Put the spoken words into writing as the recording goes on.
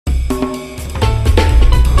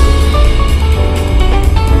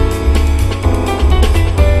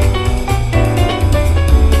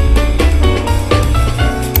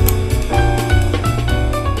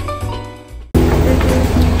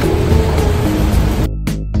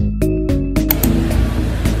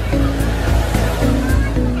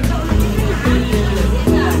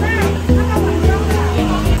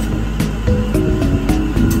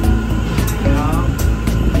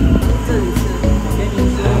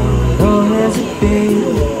day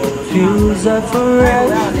feels like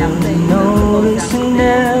forever, noticing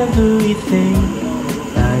everything,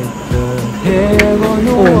 like the hair on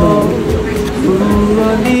the wall, food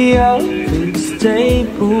on the office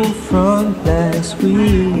table from last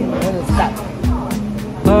week.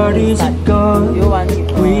 Parties are gone,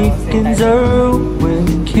 weekends are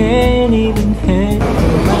ruined, can't even hang.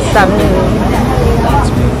 It's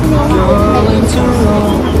been going too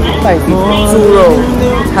long. 猪肉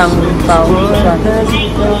汤包饭，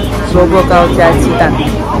萝卜糕加鸡蛋，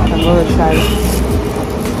然后塞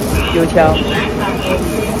油条。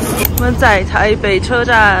我们在台北车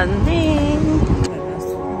站。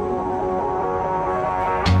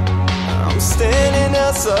Standing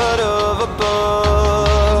outside of a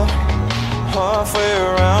bar, halfway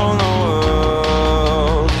around the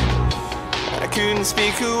world. I couldn't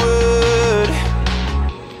speak a word.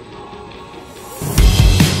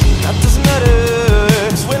 That doesn't matter,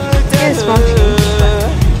 'cause when I looked at her,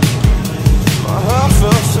 my heart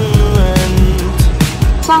felt fluent.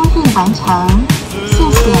 交易完成，谢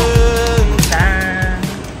谢。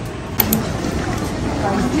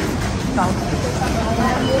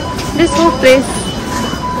This whole place.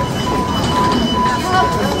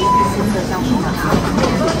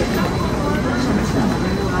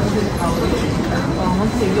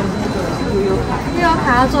悠游卡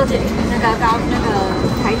要坐那个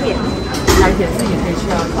台铁。台铁自己可以去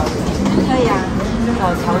到高铁。可以啊。哦，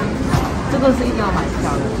这个是一定要买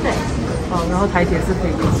票的。对。哦，然后台铁是可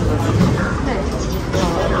以1次20。对。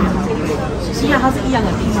因为它是一样的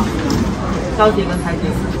地方，高铁跟台铁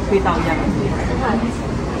是可以到一样的地方。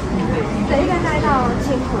对，一个待到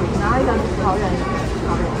青浦，然后一个桃园。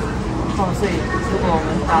哦，所以如果我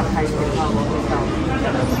们搭台铁的话，我们会到。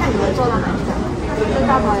看你们坐到哪一站，就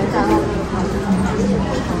到桃园站到桃园站。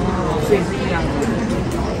哦，所以是一样的。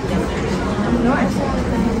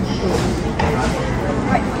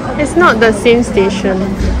It's not the same station.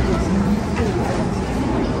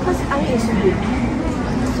 Because I used to be.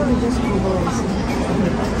 So we just Google and see.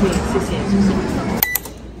 对，谢谢。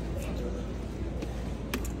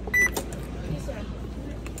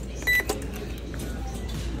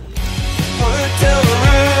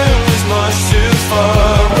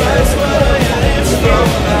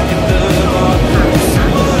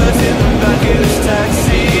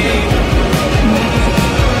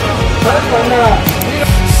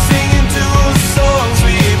Singing to all the songs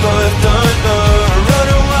we both don't know,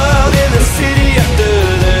 running wild in the city after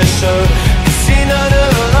the show, casino under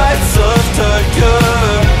the lights of Tokyo.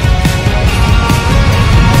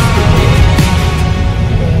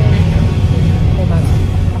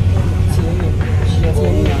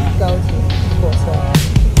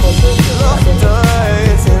 Lost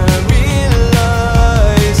eyes and I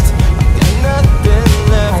realized I've got nothing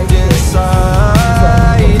left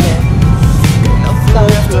inside, nothing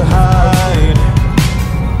left to hide.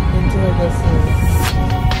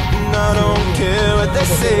 And I don't care what they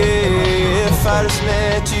say. If I just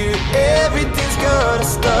met you, everything's gotta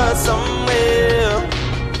start somewhere.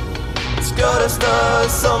 It's gotta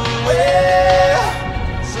start somewhere.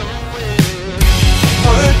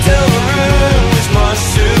 Hotel room is much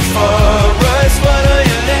too far. Right spot on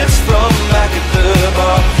your lips from back at the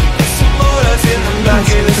bar. Get some more that's in the back of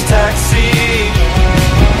this taxi.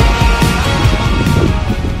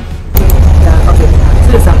 Okay, so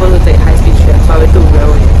we're supposed to take high-speed train all the way to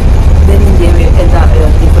railway. Then in the end we end up at a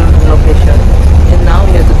different location. And now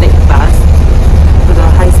we have to take bus to the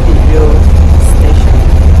high-speed rail station.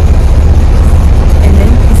 And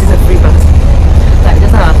then this is a free bus. Like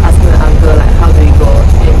just now I was asking the uncle like how do we go,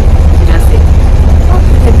 and he just said, oh,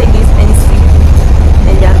 you can take this and it's free.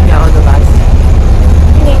 And yeah, we are on the bus.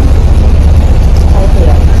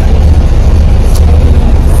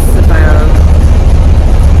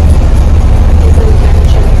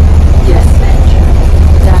 Yes.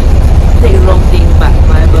 Yeah. Take a long thing, but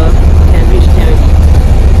whatever, can reach there already.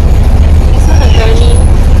 So the journey,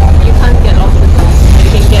 you can't get off the bus. You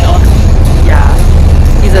can get off. Yeah.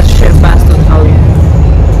 It's a straight bus to Taoyuan.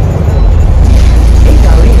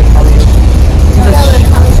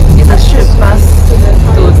 It's a straight bus to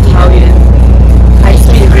Taoyuan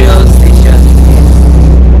high-speed rail station.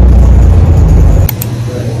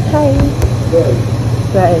 Hi. We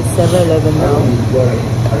are at 7-Eleven now.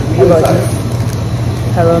 I got this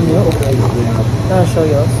caramel milk. I'll show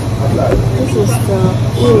yours. This is the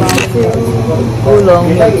oolong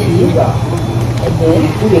milk tea. And then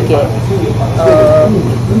we get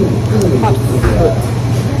hot fruit.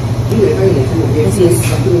 This is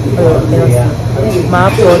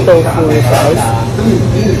mapo tofu, guys.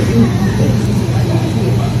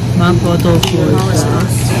 Mapo tofu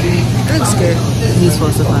sauce. Looks good. This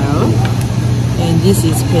was a viral. And this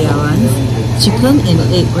is Taiwan. Chicken and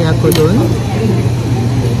egg oyakodon.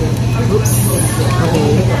 Oops.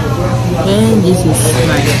 Okay. And this is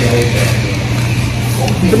my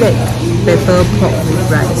black pepper pork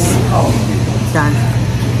with rice. Done.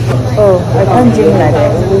 Oh, I can't drink like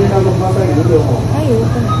that. Why you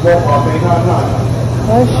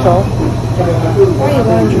Why sure? Why you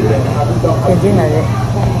going to drink? Can drink like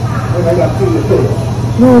that.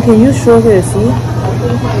 No, can you show here, see?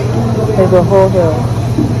 There's a hole here.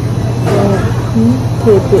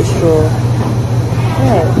 Can you put straw?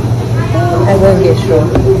 Yeah. I'm gonna get straw.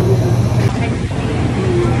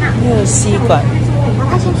 没有吸管。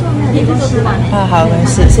啊，好，没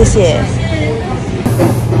事，谢谢。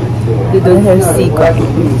They don't have seagull,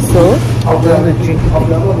 so I'm going to drink here.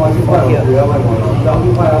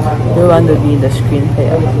 Don't want to be in the screen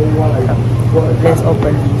here. Let's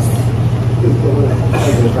open this. It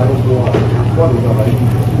smells good.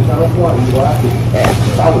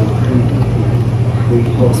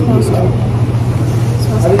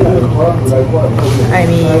 I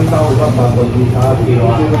mean,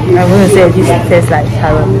 I'm going to say this tastes like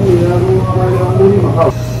Taiwan.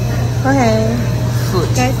 Okay. Food.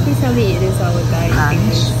 Guys, please tell me it is our guy.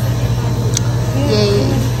 Lunch. Yay.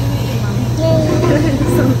 Yay.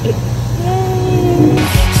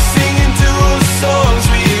 Singing to all the songs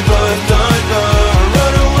we both don't know.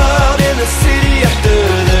 Running wild in the city after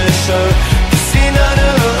the show. Seen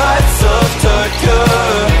under the lights of Tokyo.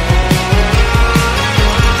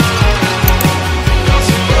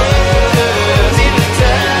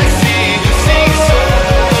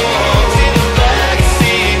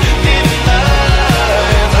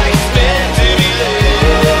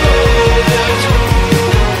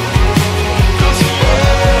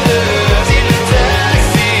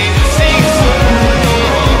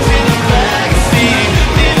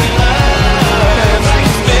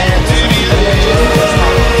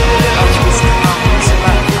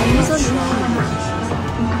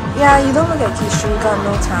 Yeah, you don't look at tissue, you got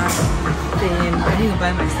no time. Damn, I need to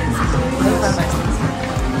buy my sense.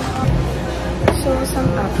 So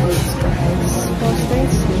some updates, guys. For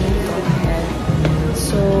staying safe,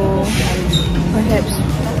 so perhaps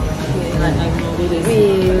we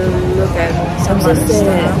look at some other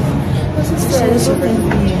stuff.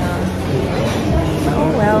 Oh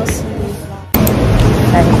well.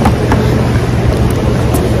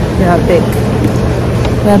 We are back.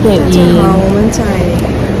 We are back in 我们在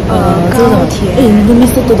这种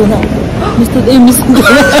Mr. Donut. Mr. Donut.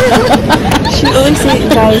 She always say,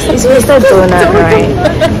 guys, it's Mr. Donut, right?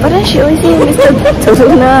 But then she always say Mr.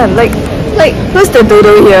 Donut. Like, who's the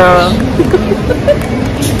dodo here?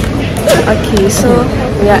 Okay, so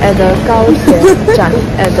we are at the 高铁站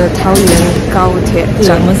at the 桃园高铁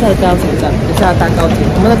站。我们是在高铁站，不是要搭高铁。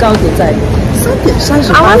我们的高铁在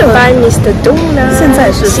3:38 I want to buy Mr. Donut. 现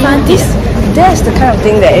在是3点。That's the kind of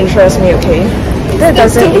thing that interests me, okay? That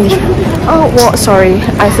doesn't interest. Oh, well, sorry,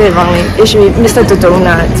 I said it wrongly. It should be Mr.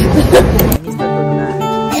 Donut.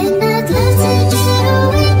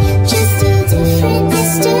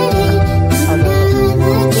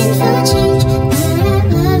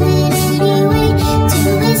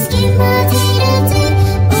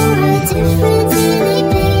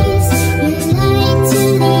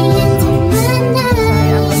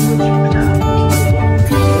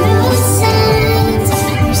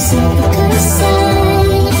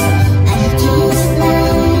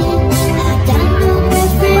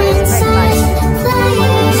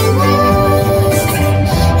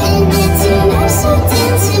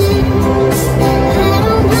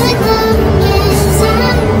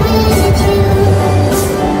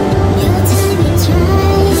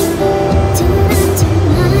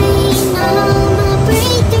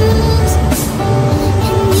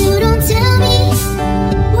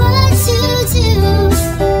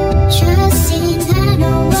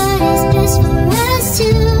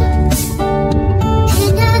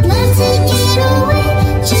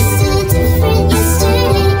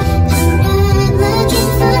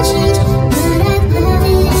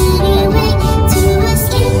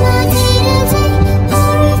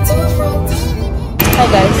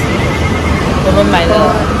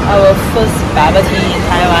 Our first bubble tea in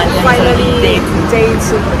Taiwan. Finally, day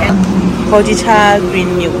 2. Hojicha green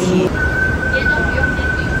milk tea.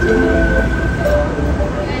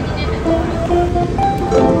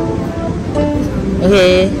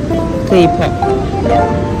 Okay, 可以泡。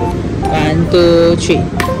1, 2, 3.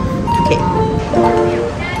 Okay.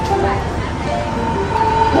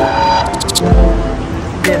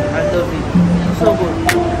 Yeah, I love it. So good.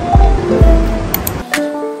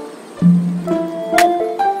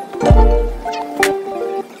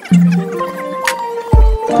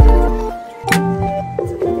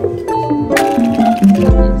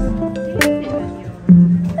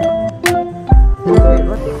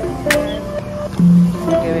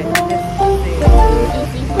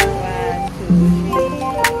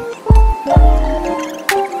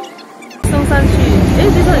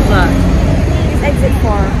 one is what? It's exit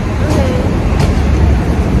 4. Okay.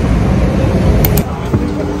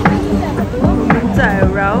 在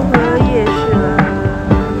饶河夜市了。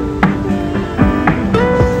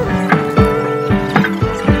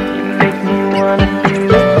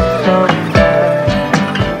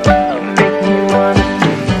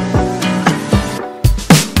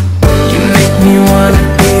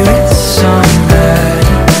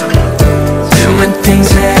Things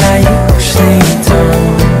that I usually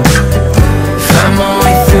don't. Find my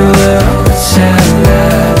way through the hotel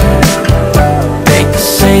lab. Think the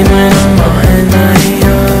same when I'm on my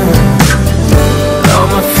own. All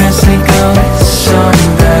my friends think oh it's so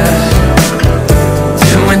bad.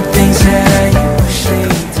 Doing things that I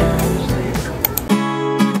usually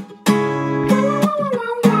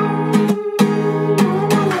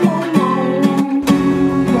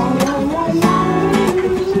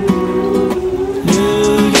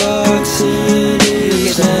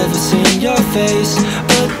face,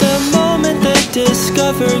 but the moment they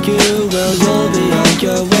discover you, well, you'll be on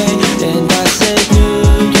your way. And I said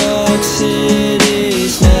New York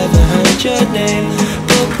City's never heard your name,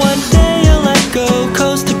 but one day you'll let go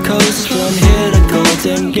coast to coast from here to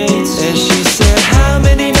Golden Gates. And she said, how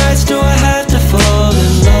many nights do I have to fall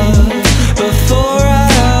in love before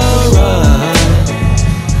I'll run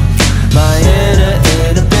my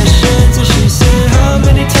inhibitions? And she said, how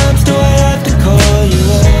many times do I have to call you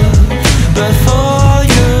up before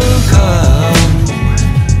you come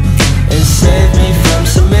and save me from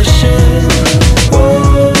submission?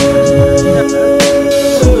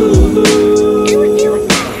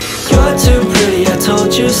 You're too pretty, I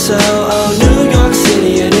told you so. Oh, New York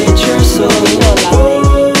City, it ain't your soul.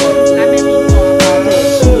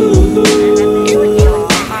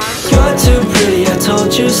 You're too pretty, I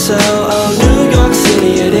told you so. Oh, New York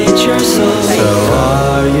City, it ain't your soul. So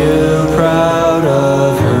are you proud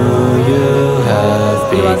of who you have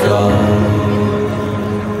become?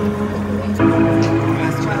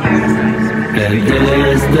 And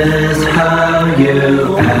is this how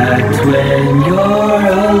you act when you're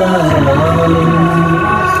alone?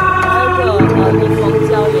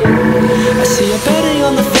 I see you betting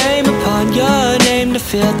on the fame upon your name to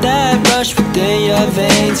feel that rush within your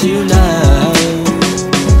veins, you know.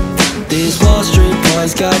 These Wall Street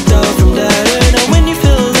boys got dough from that. And when you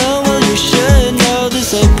feel alone, well you should know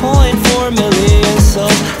there's 8.4 million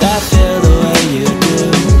souls that feel the way you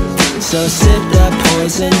do. So sip that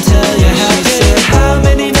poison till you're happy. She said, how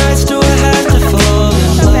many nights do I have to fall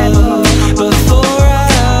in love before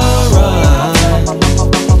I'll run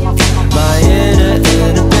my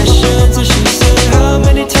inhibitions? And she said, how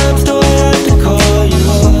many times do I have to call you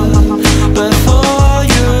up before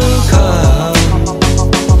you come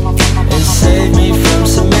and save me from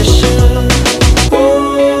submission?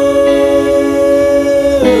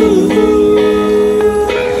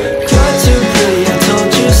 You're too pretty, I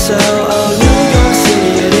told you so. Oh, New York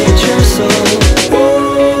City, it ain't your soul.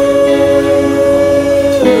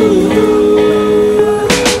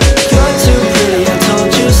 You're too pretty, I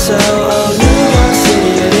told you so. Oh, New York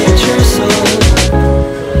City, it ain't your soul.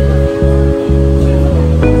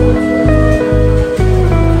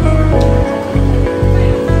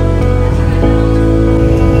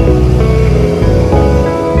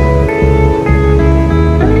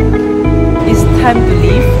 It's time to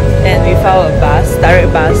leave, and we found a bus,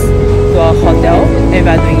 direct bus to our hotel, and we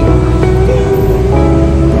are doing it.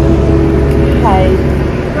 Hi.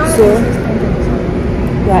 So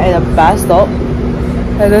we are at a bus stop.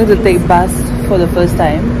 We're going to take bus for the first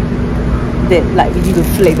time. That like we need to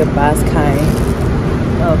flag the bus kind.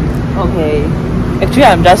 Okay. Actually,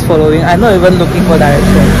 I'm just following. I'm not even looking for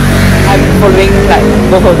direction. I'm following like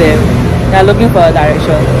both of them. They are looking for a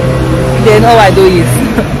direction. Then all I do is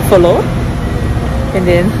follow, and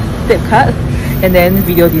then tape cut, and then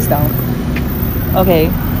video this down. Okay.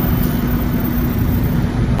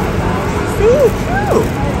 See you too.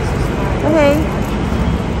 Okay.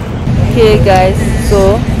 Okay guys,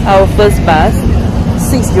 so our first bus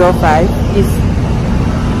 605 is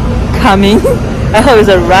coming. I hope it's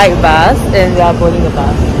the right bus and we are boarding the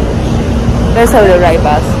bus. Let's have the right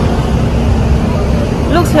bus.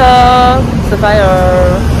 Look here,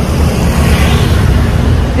 Sapphire.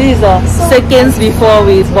 This is the seconds before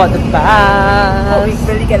we board the bus. Oh, we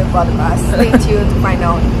really get to board the bus. Stay tuned to find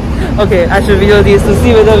out. Okay, I should video this to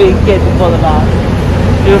see whether we get to board the bus.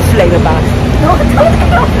 We will flag the bus. No, don't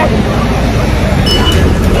flag the bus.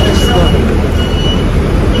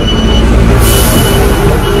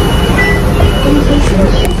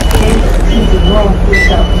天气的梦，小，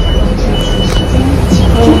天气时间，